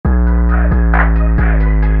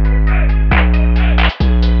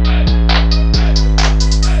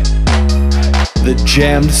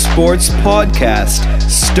Jammed Sports Podcast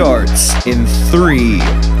starts in 3,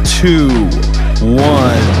 2,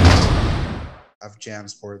 1. Of Jam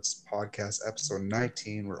Sports Podcast, episode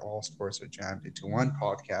 19, where all sports are jammed into one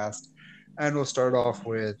podcast. And we'll start off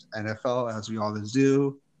with NFL, as we always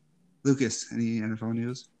do. Lucas, any NFL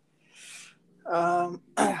news?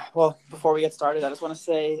 Well, before we get started, I just want to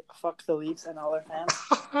say fuck the Leafs and all their fans.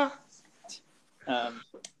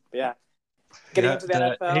 Yeah. Getting into the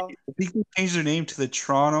NFL. I think they changed their name to the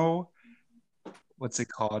Toronto. What's it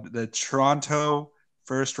called? The Toronto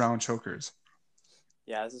First Round Chokers.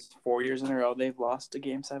 Yeah, this is 4 years in a row they've lost to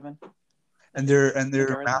Game 7. And their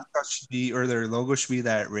mascot should be, or their logo should be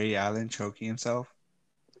that Ray Allen choking himself.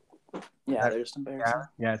 Yeah, they're just embarrassing.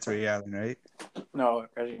 Yeah, it's Ray Allen, right? No,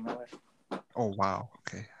 Reggie Miller. Oh wow.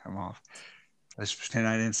 Okay, I'm off. Let's pretend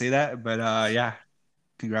I didn't say that, but yeah.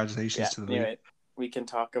 Congratulations to the league. Anyway, we can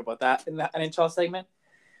talk about that in the NHL segment.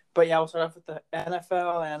 But yeah, we'll start off with the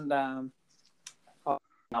NFL, and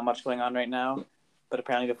not much going on right now. But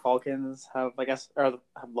apparently the Falcons have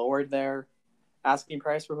lowered their asking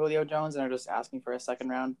price for Julio Jones and are just asking for a second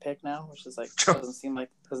round pick now, which is doesn't seem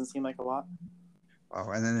like a lot.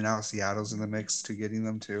 Wow, and then now Seattle's in the mix to getting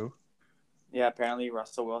them too. Yeah, apparently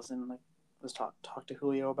Russell Wilson was talk to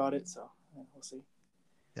Julio about it, so we'll see.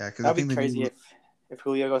 Yeah, because that'd be crazy if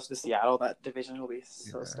Julio goes to Seattle. That division will be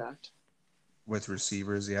so stacked with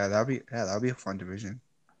receivers. Yeah, that'd be a fun division.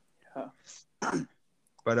 Yeah,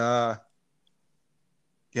 but I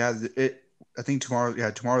think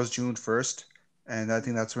tomorrow's June 1st, and I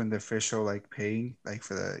think that's when the official paying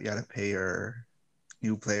for the pay our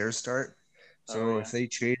new players start. So if they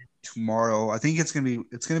trade tomorrow, I think it's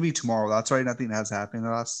gonna be tomorrow. That's why nothing has happened in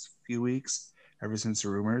the last few weeks, ever since the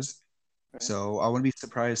rumors. Right. So I wouldn't be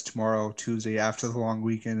surprised tomorrow, Tuesday, after the long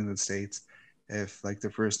weekend in the States, if the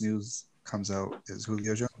first news comes out is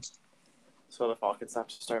Julio Jones. So the Falcons have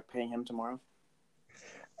to start paying him tomorrow.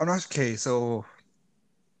 I'm not okay. So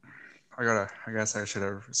I guess I should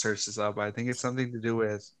have searched this up. I think it's something to do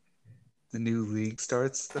with the new league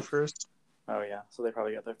starts the first. Oh yeah, so they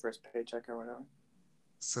probably got their first paycheck or whatever.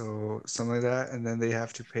 So something like that, and then they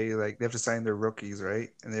have to pay they have to sign their rookies, right?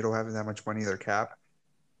 And they don't have that much money in their cap.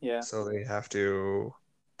 Yeah. So they have to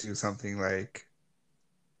do something like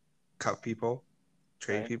cut people,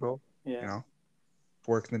 trade people. Yeah.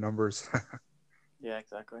 Work the numbers. Yeah,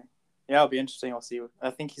 exactly. Yeah, it'll be interesting. We'll see. I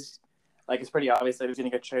think he's it's pretty obvious that he's going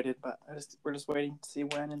to get traded, but we're just waiting to see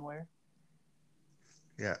when and where.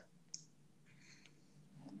 Yeah.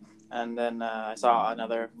 And then I saw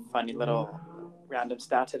another funny little random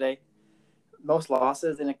stat today. Most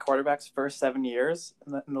losses in a quarterback's first 7 years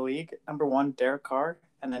in the league. Number 1, Derek Carr,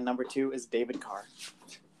 and then number 2 is David Carr.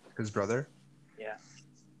 His brother? Yeah.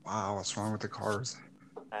 Wow, what's wrong with the Carrs?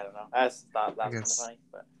 I don't know. I just thought that was kind of funny,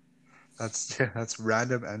 but that's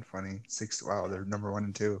random and funny. Wow, they're number 1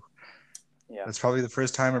 and 2. Yeah. That's probably the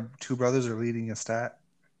first time two brothers are leading a stat.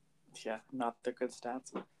 Yeah, not the good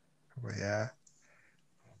stats. But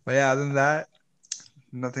yeah, other than that,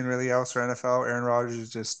 nothing really else for NFL. Aaron Rodgers is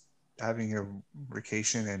just having a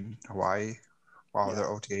vacation in Hawaii while their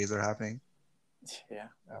OTAs are happening. Yeah.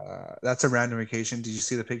 That's a random vacation. Did you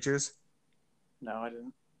see the pictures? No, I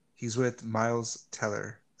didn't. He's with Miles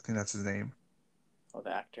Teller. I think that's his name. Oh,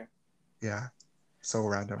 the actor. Yeah. So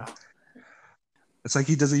random. Wow. It's like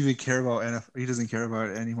he doesn't even care about NFL. He doesn't care about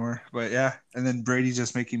it anymore. But yeah, and then Brady's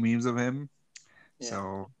just making memes of him. Yeah.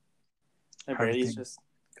 So. And Brady's just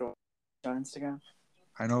going on Instagram.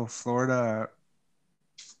 I know Florida.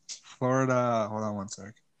 Hold on one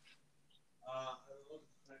sec.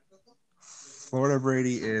 Florida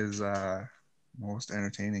Brady is most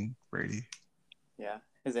entertaining Brady. Yeah,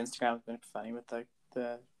 his Instagram's been funny with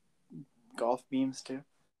the golf memes too.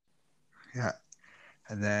 Yeah,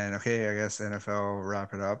 and then I guess NFL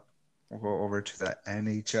wrap it up. We'll go over to the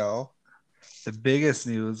NHL. The biggest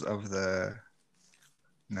news of the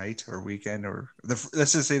night or weekend,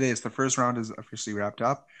 let's just say this: the first round is officially wrapped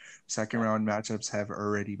up. Second round matchups have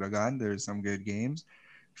already begun. There's some good games.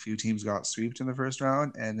 A few teams got swept in the first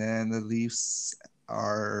round, and then the Leafs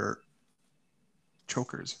are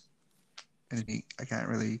chokers. And I can't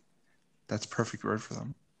really. That's a perfect word for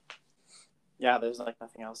them. Yeah, there's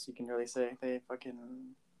nothing else you can really say. They fucking.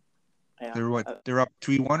 Yeah. They're what? They're up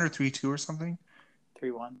 3-1 or 3-2 or something.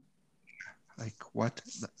 3-1. What?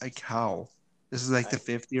 How? This is the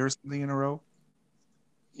 5th year or something in a row.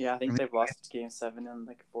 Yeah, I think they've lost Game 7 in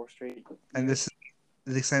 4 straight years. And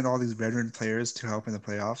they signed all these veteran players to help in the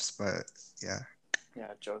playoffs, but yeah. Yeah,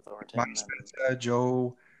 Joe Thornton.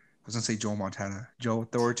 Joe Montana. Joe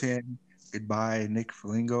Thornton. Goodbye, Nick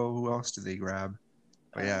Foligno. Who else did they grab?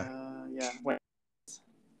 But yeah. Yeah. Wait.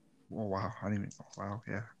 Oh wow, I didn't even. Wow,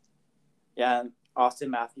 yeah. Yeah, and Austin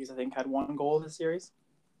Matthews, I think, had 1 goal this series.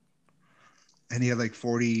 And he had like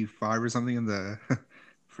 45 or something in the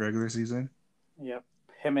regular season. Yep.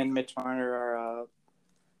 Him and Mitch Marner are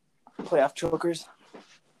playoff chokers.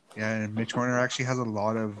 Yeah, and Mitch Marner actually has a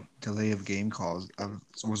lot of delay of game calls. I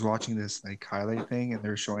was watching this like highlight thing, and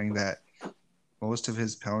they're showing that most of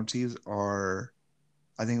his penalties are,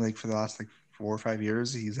 I think, like for the last like 4 or 5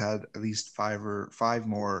 years, he's had at least five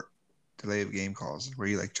more delay of game calls where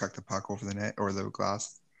you like chuck the puck over the net or the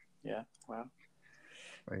glass. Yeah. Wow.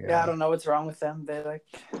 But Yeah, I don't know what's wrong with them. They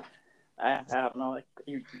I don't know.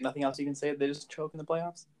 Nothing else you can say. They just choke in the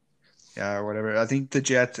playoffs. Yeah, whatever. I think the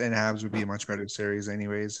Jets and Habs would be a much better series,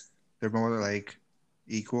 anyways. They're more like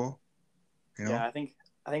equal, you know. Yeah, I think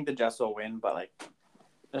the Jets will win, but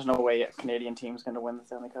there's no way a Canadian team's going to win the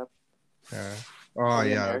Stanley Cup. Yeah. Oh The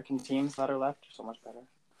yeah, American teams that are left are so much better.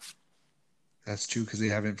 that's true because they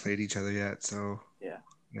haven't played each other yet. So Yeah.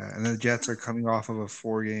 yeah, and the Jets are coming off of a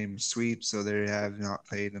 4-game sweep, so they have not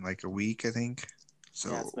played in like a week, I think.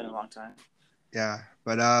 So Yeah, it's been a long time. yeah,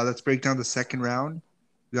 but let's break down the second round.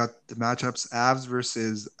 We got the matchups: Avs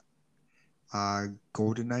versus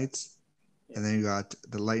Golden Knights, and then you got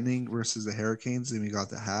the Lightning versus the Hurricanes, and we got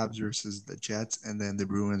the Habs versus the Jets, and then the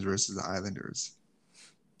Bruins versus the Islanders.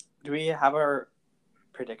 Do we have our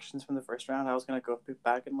predictions from the first round? I was going to go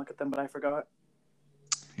back and look at them, but I forgot.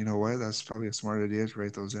 You know what? That's probably a smart idea to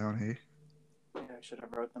write those down, hey? Yeah, I should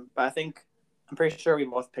have wrote them. But I'm pretty sure we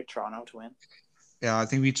both picked Toronto to win. Yeah, I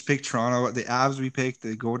think we each picked Toronto. The Avs we picked,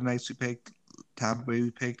 the Golden Knights we picked, Tampa Bay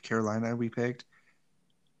we picked, Carolina we picked.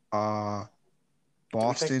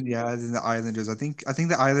 Boston, yeah, and then the Islanders. I think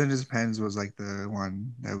the Islanders Pens was like the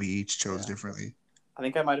one that we each chose differently. I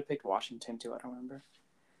think I might have picked Washington too. I don't remember.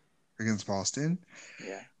 Against Boston?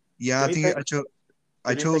 Yeah. Yeah, I think I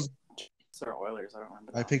chose Jets or Oilers. I don't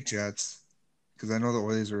remember. I picked Jets because I know the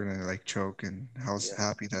Oilers were gonna like choke, and I was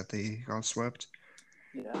happy that they got swept.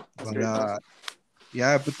 Yeah. But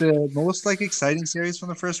yeah, but the most like exciting series from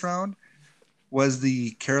the first round was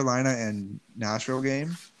the Carolina and Nashville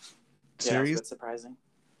game series. Yeah, that's surprising.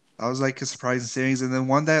 That was like a surprising series, and then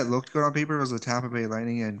one that looked good on paper was the Tampa Bay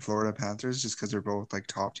Lightning and Florida Panthers, just because they're both like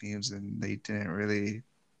top teams, and they didn't really.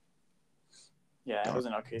 Yeah, it was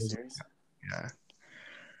an okay series. Yeah.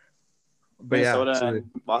 But Minnesota and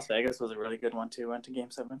Las Vegas was a really good one too. Went to Game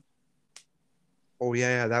 7. Oh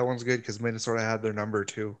yeah, that one's good because Minnesota had their number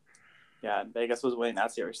too. Yeah, Vegas was winning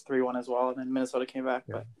that series 3-1 as well, and then Minnesota came back,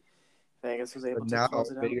 but Vegas was able to close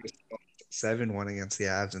it out. Vegas 7-1 against the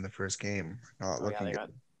Avs in the first game. Not looking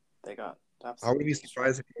good. They got absolutely. I would be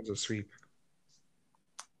surprised if it was a sweep.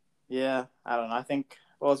 Yeah, I don't know. I think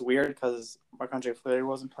it was weird because Marc-Andre Fleury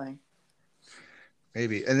wasn't playing.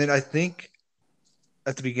 Maybe, and then I think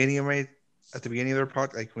at the beginning of their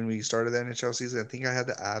pod, like when we started the NHL season, I think I had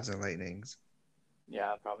the Avs and Lightnings.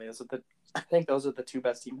 Yeah, probably. I think those are the two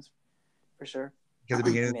best teams for sure. At the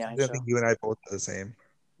beginning of the season, I think you and I both had the same.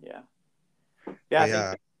 Yeah.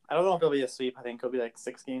 Yeah, I don't know if it'll be a sweep. I think it'll be like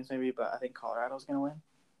 6 games maybe, but I think Colorado's gonna win.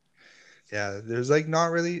 Yeah, there's like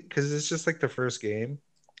not really because it's just like the first game,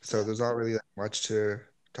 so there's not really much to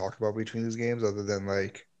talk about between these games other than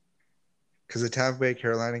like because the Tampa Bay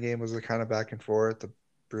Carolina game was the kind of back and forth. The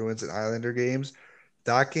Bruins and Islander games,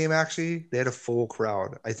 that game actually they had a full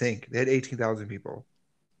crowd. I think they had 18,000 people,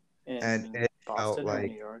 and it Boston felt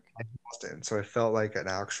like New York. Boston. So it felt like an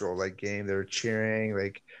actual like game. They were cheering,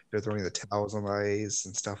 like they're throwing the towels on the ice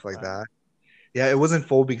and stuff like that. Yeah, it wasn't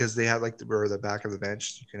full because they had like the back of the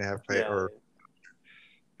bench. You can have play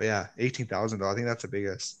but yeah, 18,000 though. I think that's the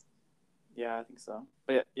biggest. Yeah, I think so.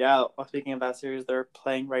 But yeah, speaking of that series, they're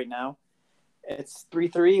playing right now. It's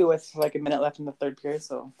 3-3 with like a minute left in the third period,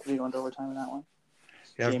 so could be going to overtime in that one.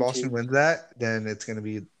 Yeah, if Boston wins that, then it's gonna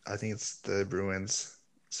be. I think it's the Bruins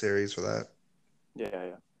series for that.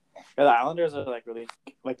 Yeah. The Islanders are like really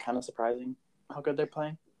like kind of surprising how good they're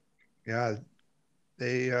playing. Yeah,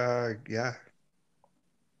 they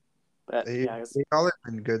But they've always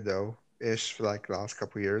been good though, ish for like the last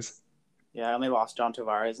couple of years. Yeah, and they lost John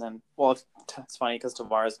Tavares, and it's funny because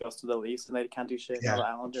Tavares goes to the Leafs and they can't do shit. Now the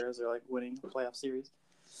Islanders are like winning the playoff series,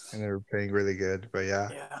 and they're playing really good. But yeah.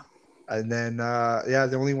 And then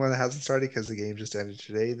the only one that hasn't started because the game just ended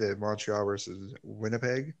today, the Montreal versus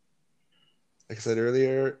Winnipeg. Like I said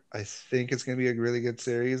earlier, I think it's gonna be a really good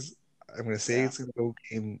series. I'm gonna say it's gonna go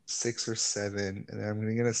game 6 or 7, and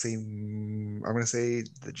I'm gonna say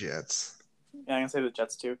the Jets. Yeah, I'm gonna say the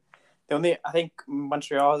Jets too. I think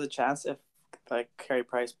Montreal has a chance if like Carey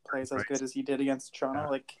Price plays as good as he did against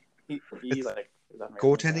Toronto. Like he like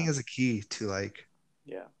goaltending is a key to like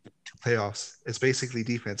Yeah. to playoffs. It's basically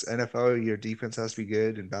defense. NFL, your defense has to be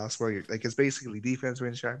good. In basketball, it's basically defense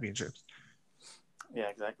wins championships. Yeah,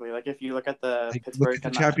 exactly. Like if you look at the Like look Pittsburgh at the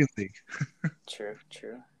and Champions League. true.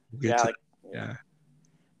 We'll get Yeah, to like yeah.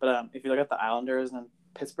 But if you look at the Islanders and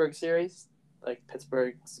Pittsburgh series, like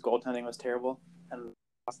Pittsburgh's goaltending was terrible and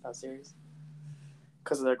lost that series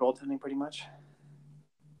because of their goaltending, pretty much.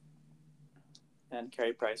 And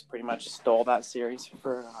Carey Price pretty much stole that series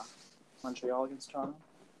for Montreal against Toronto.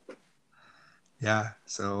 Yeah.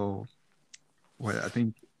 So I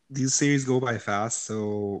think these series go by fast.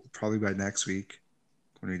 So probably by next week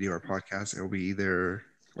when we do our podcast, it'll be either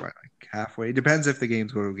like halfway. It depends if the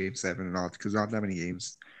games go to game 7 or not, because not that many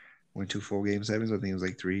games went to full game 7s. I think it was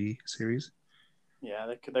like 3 series.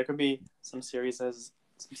 Yeah, there could be some series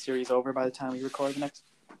over by the time we record the next.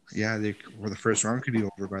 Yeah, the first round could be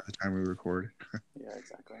over by the time we record. Yeah,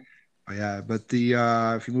 exactly. But the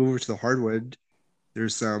if you move over to the hardwood,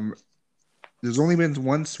 there's only been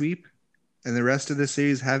one sweep, and the rest of the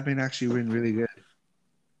series have been really good.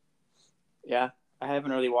 Yeah, I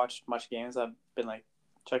haven't really watched much games. I've been like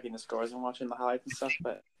checking the scores and watching the highlights and stuff.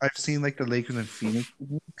 But I've seen like the Lakers and Phoenix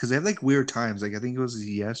because they have like weird times. Like I think it was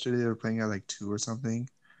yesterday they were playing at like 2 or something.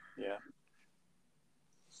 Yeah.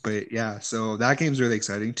 But yeah, so that game's really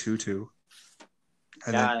exciting, 2-2.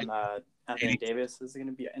 And Anthony Davis is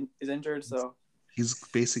injured, so he's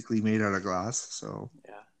basically made out of glass. So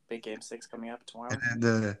yeah, big game 6 coming up tomorrow. And then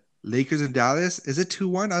the Lakers and Dallas, is it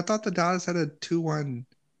 2-1? I thought the Dallas had a 2-1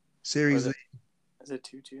 series. Is it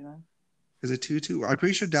 2-2 then? Is it 2-2? I'm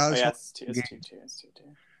pretty sure Dallas. Oh, yeah, it's 2-2.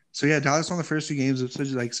 So yeah, Dallas won the first 2 games, which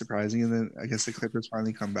was like surprising, and then I guess the Clippers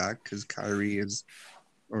finally come back because Kawhi.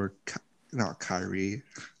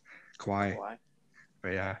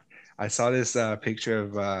 But yeah, I saw this picture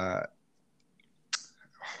of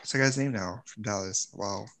what's that guy's name now from Dallas?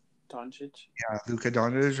 Wow, Doncic. Yeah, Luka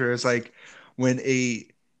Doncic. Where it's like when a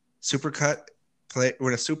supercut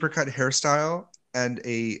hairstyle and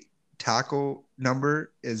a tackle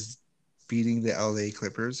number is beating the LA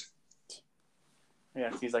Clippers.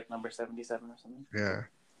 Yeah, he's like number 77 or something. Yeah.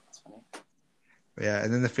 That's funny. Yeah,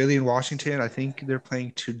 and then the Philly and Washington, I think they're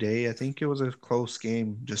playing today. I think it was a close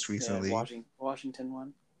game just recently. Yeah, Washington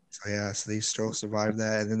won. So they still survived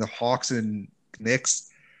that. And then the Hawks and Knicks,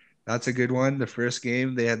 that's a good one. The first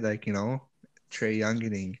game, they had Trae Young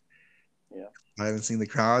getting. Yeah. I haven't seen the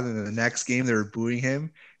crowd. And then the next game, they were booing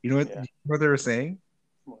him. You know what they were saying?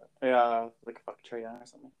 What? Yeah, like fuck Trae Young or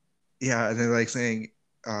something. Yeah, and they're like saying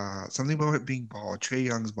something about it being bald. Trae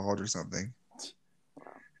Young's bald or something.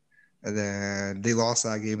 Wow. And then they lost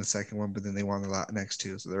that game, the second one, but then they won the next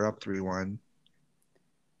 2, so they're up 3-1.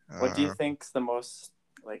 What do you think's the most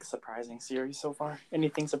surprising series so far?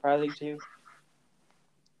 Anything surprising to you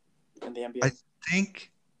in the NBA? I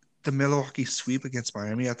think the Milwaukee sweep against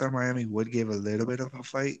Miami. I thought Miami would give a little bit of a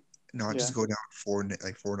fight, not just go down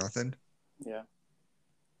 4-0. Yeah.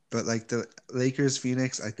 But the Lakers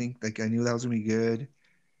Phoenix, I think I knew that was gonna be good.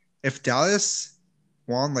 If Dallas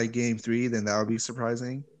won game 3, then that would be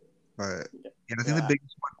surprising. But I think the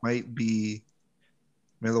biggest one might be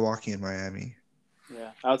Milwaukee and Miami.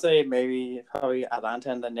 Yeah, I would say probably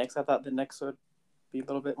Atlanta and the Knicks. I thought the Knicks would be a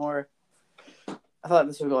little bit more. I thought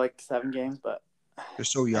this would go 7 games, but they're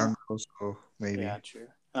so young, so maybe. Yeah, true.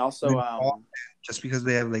 And also, just because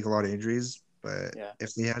they have a lot of injuries, but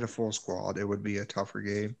if they had a full squad, it would be a tougher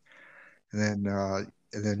game. And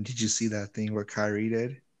then did you see that thing where Kyrie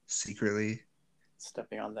did secretly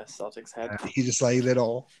stepping on the Celtics' head? He just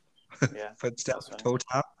little footstep, toe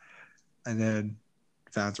tap, and then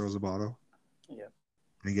fan throws a bottle. Yeah.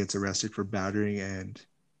 And he gets arrested for battering and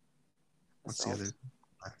what's the other?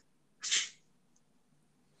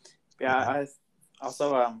 Yeah, I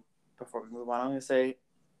also before we move on, I'm gonna say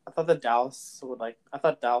I thought Dallas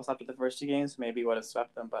after the first 2 games maybe would have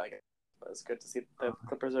swept them, but it's good to see the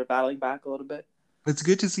Clippers are battling back a little bit. It's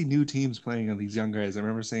good to see new teams playing on these young guys. I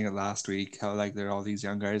remember saying it last week how there are all these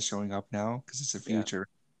young guys showing up now because it's the future.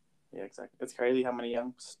 Yeah, exactly. It's crazy how many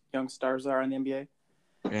young stars are in the NBA.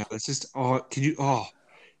 Yeah, it's just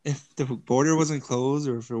if the border wasn't closed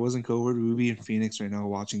or if it wasn't COVID, we would be in Phoenix right now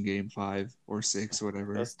watching Game 5 or 6 or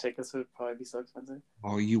whatever. Those tickets would probably be so expensive.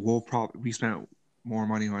 Oh, we spent more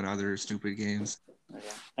money on other stupid games. Okay.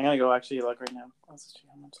 I'm gonna go actually look right now.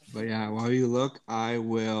 But yeah, while you look, I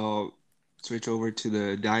will switch over to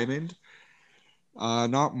the Diamond.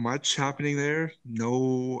 Not much happening there.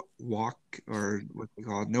 No walk or what they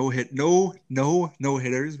call it. No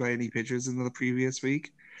hitters by any pitchers in the previous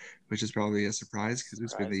week, which is probably a surprise because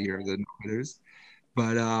it's been the year of the no hitters.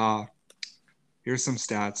 But here's some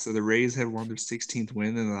stats. So the Rays had won their 16th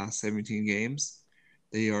win in the last 17 games.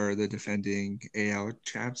 They are the defending AL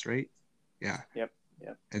champs, right? Yeah. Yep.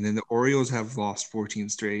 And then the Orioles have lost 14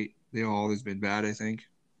 straight. They've always been bad, I think.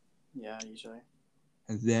 Yeah, usually.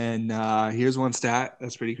 And then here's one stat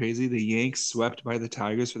that's pretty crazy. The Yanks swept by the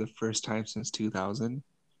Tigers for the first time since 2000.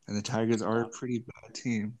 And the Tigers are a pretty bad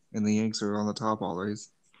team. And the Yanks are on the top always.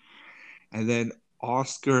 And then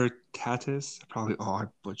Oscar Tatis. I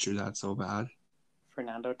butchered that so bad.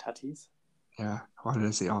 Fernando Tatis. Yeah. Why did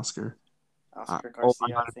I say Oscar? Oscar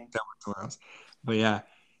Garcia, I think. That was someone else. But yeah,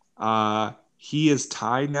 he is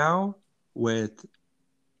tied now with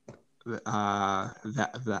Vladdy.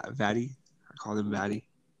 I call him Vladdy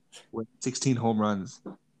with 16 home runs.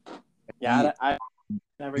 Yeah, I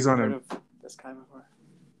never he's even on heard of this guy before.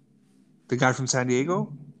 The guy from San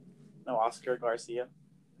Diego? No, Oscar Garcia,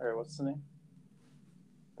 or what's his name?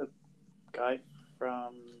 The guy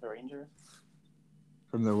from the Rangers.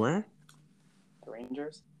 From the where? The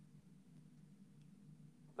Rangers.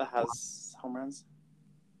 That has home runs.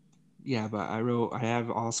 Yeah, but I have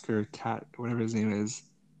Oscar whatever his name is.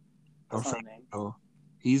 That's not a name. Oh,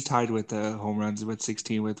 he's tied with the home runs with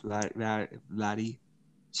 16 with Vladdy.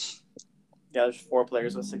 Yeah, there's 4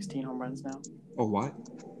 players with 16 home runs now. Oh, what?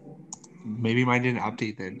 Maybe mine didn't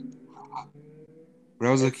update then. When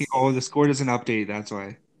I was looking, the score doesn't update. That's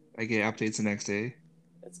why. I get updates the next day.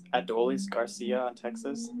 It's Adolis Garcia on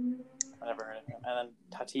Texas. I never heard of him. And then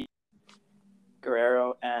Tatis,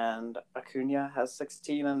 Guerrero, and Acuna has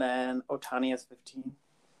 16, and then Ohtani has 15.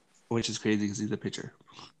 Which is crazy because he's a pitcher.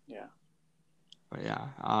 Yeah. But yeah.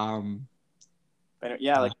 But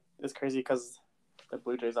yeah, like it's crazy because the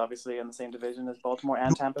Blue Jays obviously in the same division as Baltimore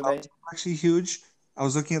and Tampa Bay. Actually huge. I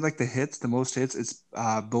was looking at like the most hits. It's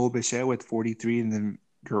Bo Bichette with 43, and then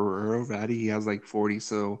Guerrero Vladdy, he has like 40.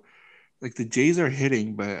 So like the Jays are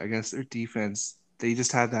hitting, but I guess their defense, they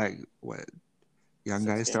just had that young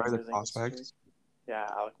guy start the prospect. Yeah,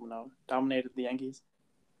 Alek Manoah dominated the Yankees.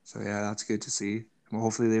 So yeah, that's good to see. Well,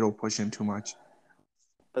 hopefully they don't push him too much.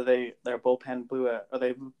 But their bullpen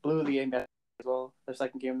they blew the Yankees as well. Their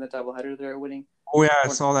second game in the doubleheader, they were winning. Oh yeah, I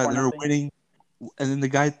saw that. They were winning, and then the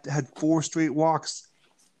guy had 4 straight walks.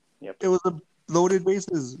 Yep. It was a loaded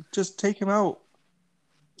bases. Just take him out.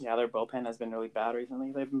 Yeah, their bullpen has been really bad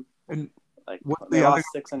recently. They've been they lost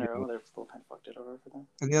 6 in a row. Their bullpen fucked it over for them.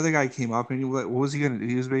 And the other guy came up, and what was he gonna do?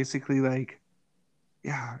 He was basically like,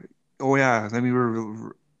 yeah, oh yeah. Then we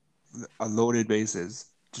were a loaded bases.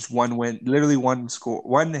 Just one win, literally one score,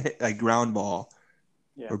 one hit, like ground ball,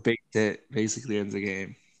 or base hit, basically ends the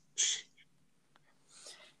game.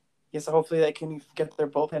 Yeah, so hopefully they can get their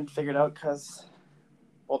bullpen figured out because,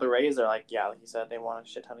 the Rays are like you said, they won a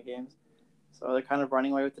shit ton of games. So they're kind of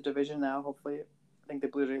running away with the division now, hopefully. I think the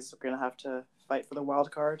Blue Jays are going to have to fight for the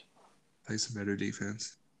wild card. Play some better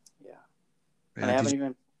defense. Yeah. And they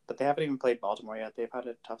haven't even played Baltimore yet. They've had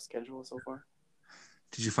a tough schedule so far.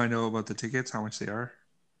 Did you find out about the tickets, how much they are?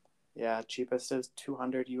 Yeah, cheapest is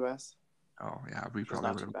 $200 US. Oh, yeah, we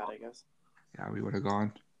probably would have. Not too bad, I guess. Yeah, we would have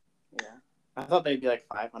gone. Yeah. I thought they'd be like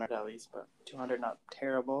 $500 at least, but $200 not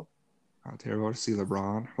terrible. Not terrible to see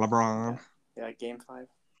LeBron. Yeah, Game 5.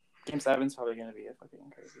 Game 7's probably going to be a fucking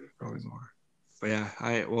crazy. Probably more. But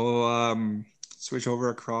yeah, we'll switch over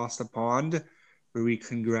across the pond where we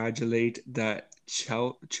congratulate the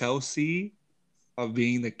Chelsea of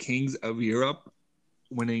being the kings of Europe,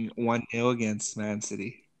 winning 1-0 against Man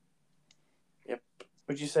City. Yep.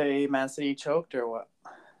 Would you say Man City choked or what?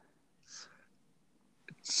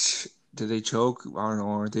 Did they choke? I don't know.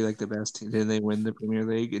 Aren't they like the best team? Did they win the Premier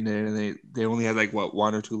League? And then they only had like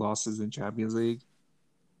 1 or 2 losses in Champions League?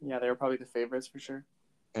 Yeah, they were probably the favorites for sure.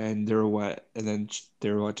 And they were what? And then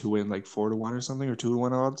they were to win like 4-1 or something, or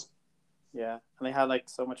 2-1 odds? Yeah, and they had like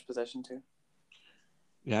so much possession too.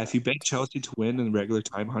 Yeah, if you bet Chelsea to win in regular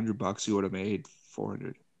time, $100, you would have made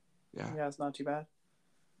 400. Yeah, it's not too bad.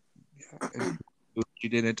 Yeah, you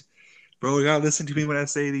didn't, bro. You gotta listen to me when I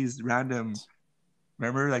say these random.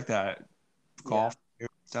 Remember, like that golf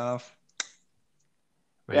stuff.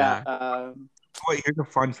 But here's a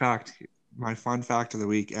fun fact. My fun fact of the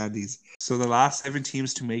week, Andy's. So the last 7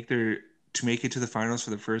 teams to make it to the finals for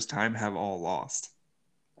the first time have all lost.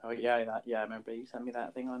 Oh yeah, I remember you sent me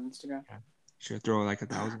that thing on Instagram. Yeah. Should throw like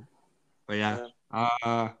 1,000. But yeah,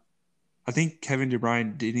 I think Kevin De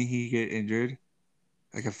Bruyne, didn't he get injured?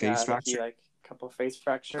 Like a face fracture? Like a couple of face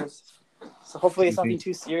fractures. So hopefully it's nothing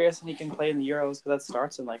too serious and he can play in the Euros because that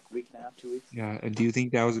starts in like a week and a half, 2 weeks. Yeah, and do you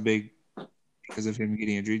think that was a big, because of him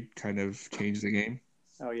getting injured, kind of changed the game?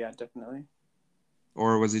 Oh yeah, definitely.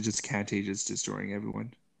 Or was it just Kante just destroying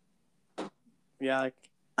everyone? Yeah, like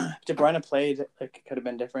De Bruyne played, like it could have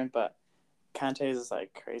been different, but Kante is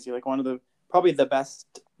like crazy. Like one of the probably the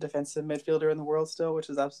best defensive midfielder in the world still, which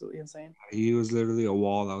is absolutely insane. He was literally a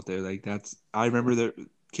wall out there. Like I remember that.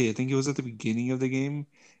 Okay, I think it was at the beginning of the game,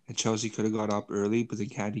 and Chelsea could have got up early, but then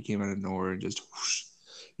Candy came out of nowhere and just whoosh.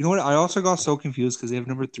 You know what? I also got so confused because they have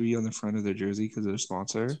number 3 on the front of their jersey because of their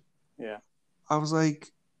sponsor. Yeah. I was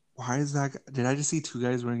like, why is that? Did I just see 2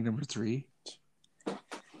 guys wearing number 3?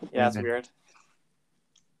 Yeah, it's weird.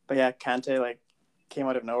 But yeah, Kante came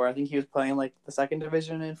out of nowhere. I think he was playing the second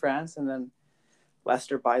division in France, and then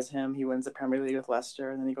Leicester buys him. He wins the Premier League with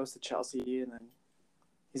Leicester, and then he goes to Chelsea, and then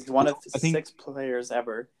he's one of 6 players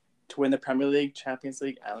ever to win the Premier League, Champions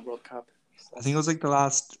League, and the World Cup. So I think it was the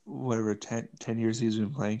last 10 years he's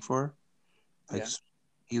been playing for.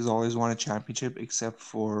 He's always won a championship except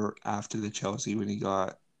for after the Chelsea when he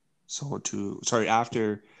got sold to. Sorry,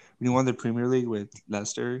 after when he won the Premier League with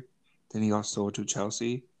Leicester, then he got sold to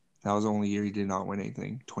Chelsea. That was the only year he did not win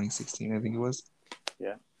anything. 2016, I think it was.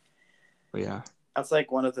 Yeah. But yeah. That's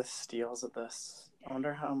one of the steals of this. I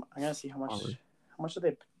wonder I'm gonna see how much did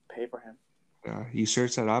they pay for him. Yeah, you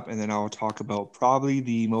search that up, and then I'll talk about probably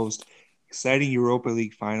the most exciting Europa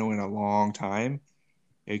League final in a long time.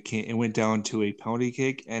 It went down to a penalty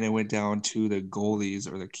kick, and it went down to the goalies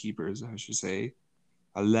or the keepers, I should say.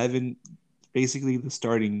 11, basically the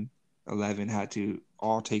starting 11 had to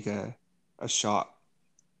all take a shot,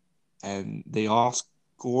 and they all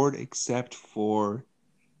scored except for,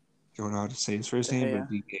 I don't know how to say his first name, but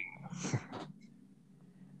DK.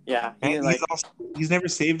 Yeah, he's never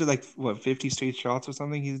saved 50 straight shots or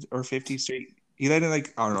something. 50 straight. He let in I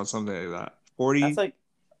don't know, something like that. 40.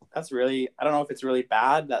 That's really, I don't know if it's really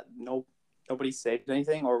bad that nobody saved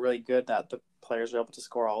anything, or really good that the players were able to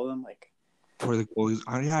score all of them. Or the goalies.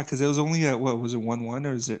 Yeah, because it was only what was it, 1-1,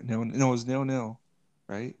 or is it no? No, it was 0-0,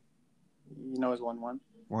 right? It was 1-1.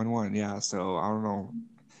 1-1, yeah. So I don't know.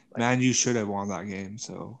 Man, you should have won that game.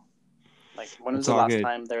 So when was the last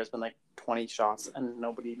time there's been 20 shots and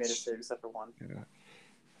nobody made a save except for one? Yeah,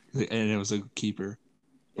 and it was a keeper.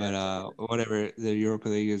 But whatever, the Europa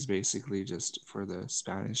League is basically just for the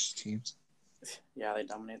Spanish teams. Yeah, they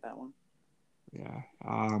dominate that one. Yeah.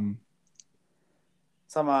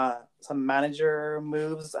 Some manager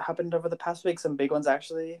moves happened over the past week. Some big ones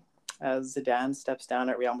actually, as Zidane steps down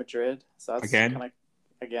at Real Madrid. So that's kind of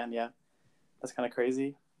yeah, that's kind of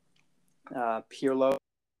crazy. Pirlo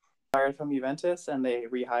hired from Juventus, and they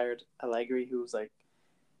rehired Allegri, who's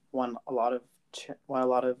won a lot of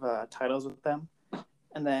titles with them.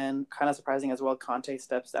 And then, kind of surprising as well, Conte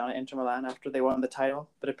steps down at Inter Milan after they won the title.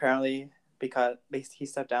 But apparently, because he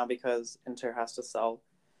stepped down because Inter has to sell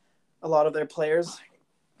a lot of their players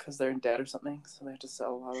because they're in debt or something. So they have to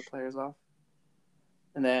sell a lot of players off.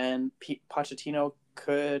 And then Pochettino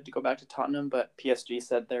could go back to Tottenham, but PSG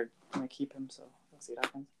said they're going to keep him. So we'll see what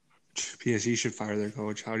happens. PSG should fire their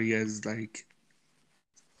coach. How do you guys Well,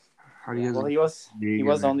 he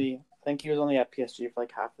was only. I think he was only at PSG for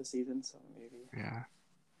half the season, so maybe. Yeah.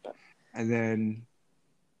 And then,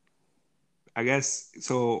 I guess,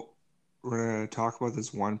 so we're going to talk about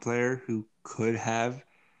this one player who could have,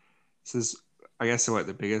 this is, I guess,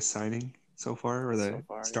 the biggest signing so far, or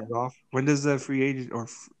start off? When does the free agent or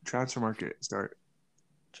transfer market start?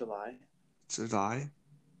 July. I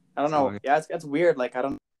don't know. Yeah, it's weird. I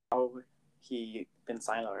don't know how he been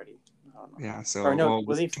signed already. I don't know. Yeah, so. Or no,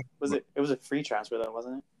 it was a free transfer though,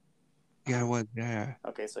 wasn't it? Yeah, it was. Yeah.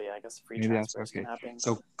 Okay, so yeah, I guess free transfers can happen.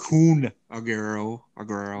 So Kun Aguero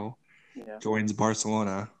joins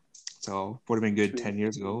Barcelona. So would have been good 10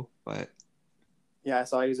 years ago, but yeah, I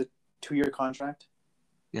saw he was a 2-year contract.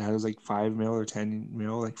 Yeah, it was 5 mil or 10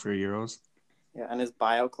 mil for euros. Yeah, and his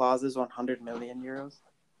buyout clause is 100 million euros.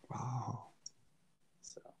 Wow.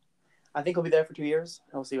 So I think he'll be there for 2 years.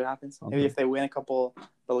 We'll see what happens. Okay. Maybe if they win a couple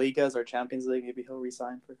La Ligas or Champions League, maybe he'll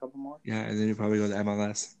resign for a couple more. Yeah, and then he'll probably go to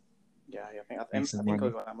MLS. Yeah, I think he'll go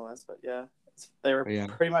to MLS, but yeah. They're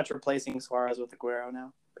pretty much replacing Suarez with Aguero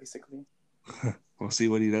now, basically. We'll see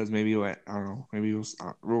what he does. Maybe I don't know. Maybe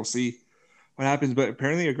we'll see what happens. But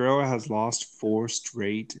apparently Aguero has lost 4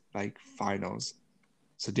 straight finals.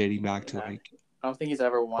 So dating back to I don't think he's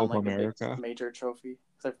ever won Copa America. A major trophy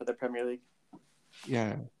except for the Premier League.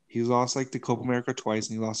 Yeah, he's lost the Copa America twice,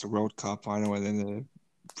 and he lost the World Cup final, and then the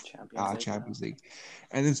Champions League.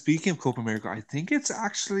 And then speaking of Copa America, I think it's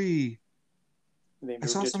actually they moved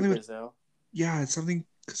it to Brazil. Yeah, it's something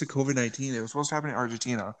because of COVID-19. It was supposed to happen in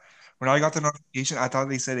Argentina. When I got the notification, I thought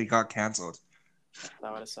they said it got canceled.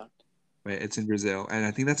 That would have sucked. But it's in Brazil, and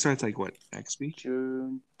I think that starts next week?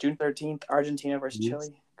 June 13th, Argentina versus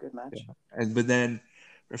Chile. Good match. Yeah. But then,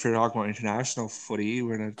 if we're talking about international footy,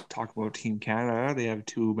 we're going to talk about Team Canada. They have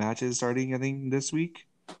 2 matches starting, I think, this week.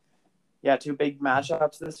 Yeah, 2 big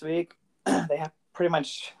matchups this week. they have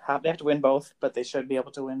they have to win both, but they should be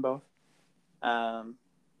able to win both.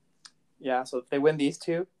 Yeah, so if they win these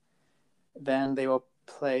two, then they will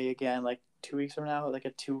play again like 2 weeks from now, like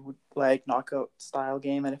a 2-leg knockout style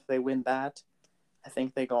game. And if they win that, I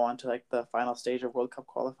think they go on to like the final stage of World Cup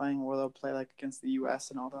qualifying, where they'll play like against the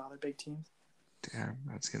US and all the other big teams. Damn,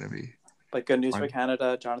 that's gonna be. But good news fun. for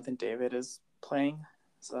Canada, Jonathan David is playing,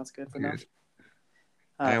 so that's good for them.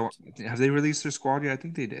 Have they released their squad yet? I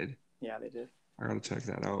think they did. Yeah, they did. I gotta check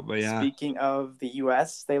that out. But yeah. Speaking of the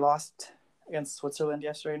US, they lost against Switzerland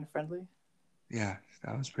yesterday in a friendly. Yeah,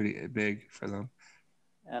 that was pretty big for them.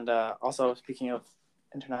 And also, speaking of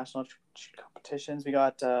international competitions, we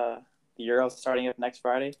got the Euros starting up next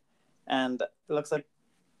Friday. And it looks like,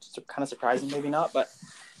 kind of surprising, maybe not, but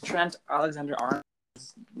Trent Alexander-Arnold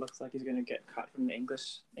looks like he's going to get cut from the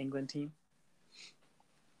England team.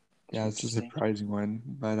 Yeah, it's a surprising one.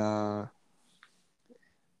 But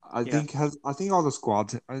I think all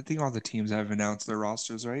the teams have announced their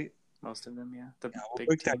rosters, right? Most of them, yeah. We'll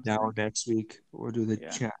break that down next week. We'll do the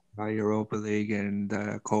Europa League and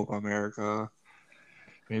the Copa America.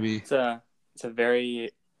 Maybe it's a very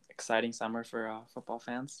exciting summer for football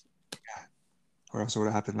fans. Yeah, or else it would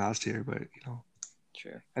have happened last year, but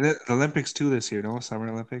True. And then the Olympics too this year, no? Summer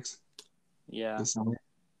Olympics. Yeah. This summer.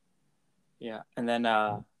 Yeah, and then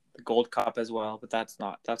the Gold Cup as well, but that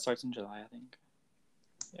starts in July, I think.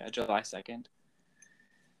 Yeah, July 2nd.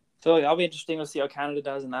 So that'll be interesting to see how Canada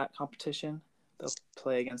does in that competition. They'll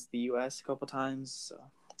play against the US a couple times, so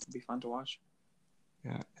it'll be fun to watch.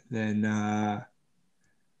 Yeah. Then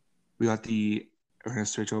we're gonna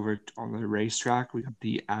switch over on the racetrack. We got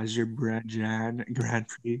the Azerbaijan Grand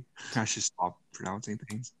Prix. I should stop pronouncing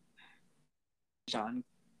things. John.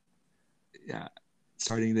 Yeah.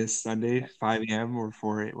 Starting this Sunday, 5 a.m. or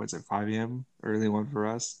 5 a.m. Early one for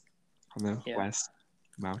us on the West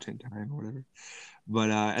Mountain Time or whatever.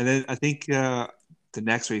 But and then I think the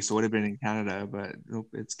next race would have been in Canada, but nope,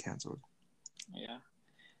 it's canceled. Yeah,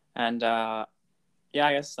 and I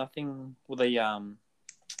guess nothing. Well, the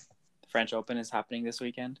French Open is happening this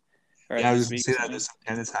weekend. I was going to say that there's some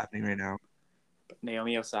tennis happening right now. But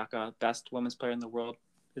Naomi Osaka, best women's player in the world,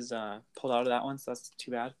 is pulled out of that one, so that's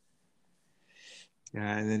too bad.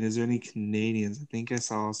 Yeah, and then is there any Canadians? I think I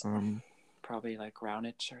saw some. Probably like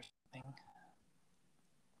Raonic or something.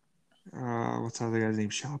 What's the other guy's name?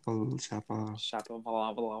 Shapovalov.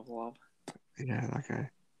 Yeah, that guy.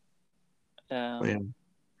 Yeah,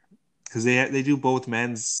 because they do both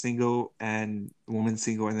men's single and women's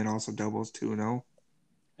single, and then also doubles too. No,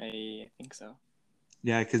 I think so.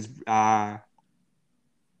 Yeah, because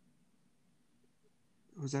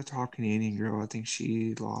who's that top Canadian girl? I think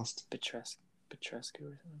she lost. Petrescu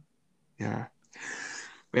or something. Yeah.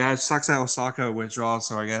 It sucks that Osaka withdrawal.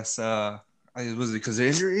 So I guess was it because of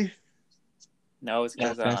injury? No, it's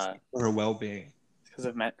because her well-being. It's because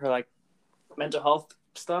of her mental health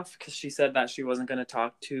stuff. Because she said that she wasn't going to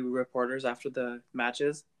talk to reporters after the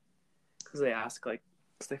matches because they ask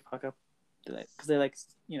because they fuck up, because they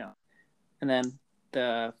and then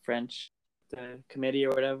the committee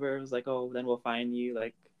or whatever was like, oh, then we'll fine you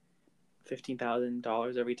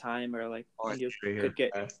 $15,000 every time, or could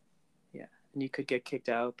get and you could get kicked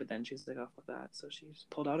out. But then she's like, oh, fuck that, so she just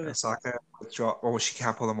pulled out of it. Osaka withdraw. Oh, she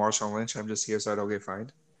can't pull the Marshawn Lynch. I'm just here so I don't get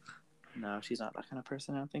fined. No, she's not that kind of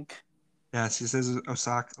person, I don't think. Yeah, she says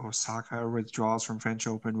Osaka withdraws from French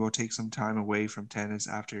Open, will take some time away from tennis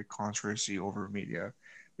after controversy over media,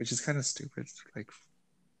 which is kind of stupid.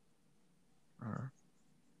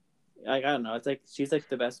 I don't know. It's she's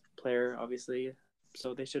the best player, obviously,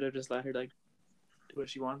 so they should have just let her do what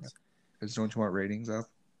she wants. Because don't you want ratings up?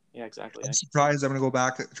 Yeah, exactly. I'm surprised. I'm gonna go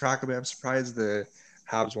back track a bit. I'm surprised the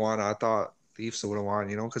Habs won. I thought Leafs would have won,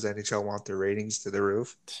 because NHL want their ratings to the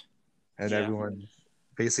roof, and everyone.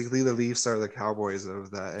 Basically, the Leafs are the Cowboys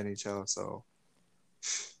of the NHL. So,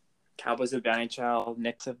 Cowboys of the NHL,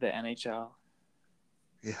 Knicks of the NHL.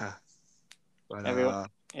 Yeah, but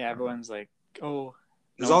everyone's like, oh.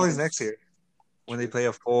 There's always next year when they play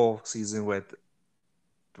a full season with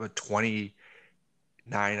 29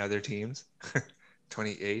 other teams.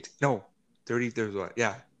 28? No, 30. There's what?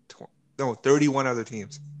 Yeah, 31 other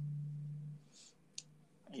teams.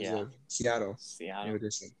 Yeah, Seattle. New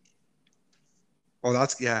edition. Oh,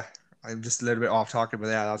 I'm just a little bit off talking, but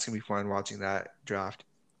that's gonna be fun watching that draft.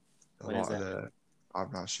 When is that?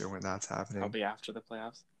 I'm not sure when that's happening. Probably after the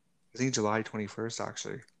playoffs. I think July 21st,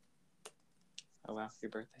 actually. Oh wow,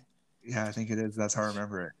 your birthday. Yeah, I think it is. That's how I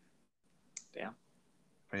remember it. Damn.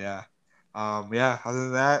 But yeah. Other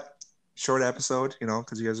than that, short episode,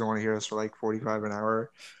 because you guys don't want to hear us for 45 an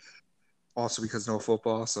hour. Also because no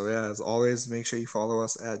football. So yeah, as always, make sure you follow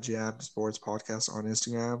us at Jam Sports Podcast on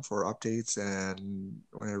Instagram for updates and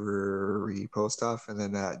whenever we post stuff, and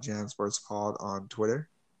then at Jam Sports Pod on Twitter.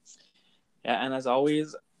 Yeah, and as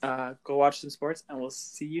always, go watch some sports, and we'll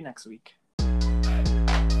see you next week.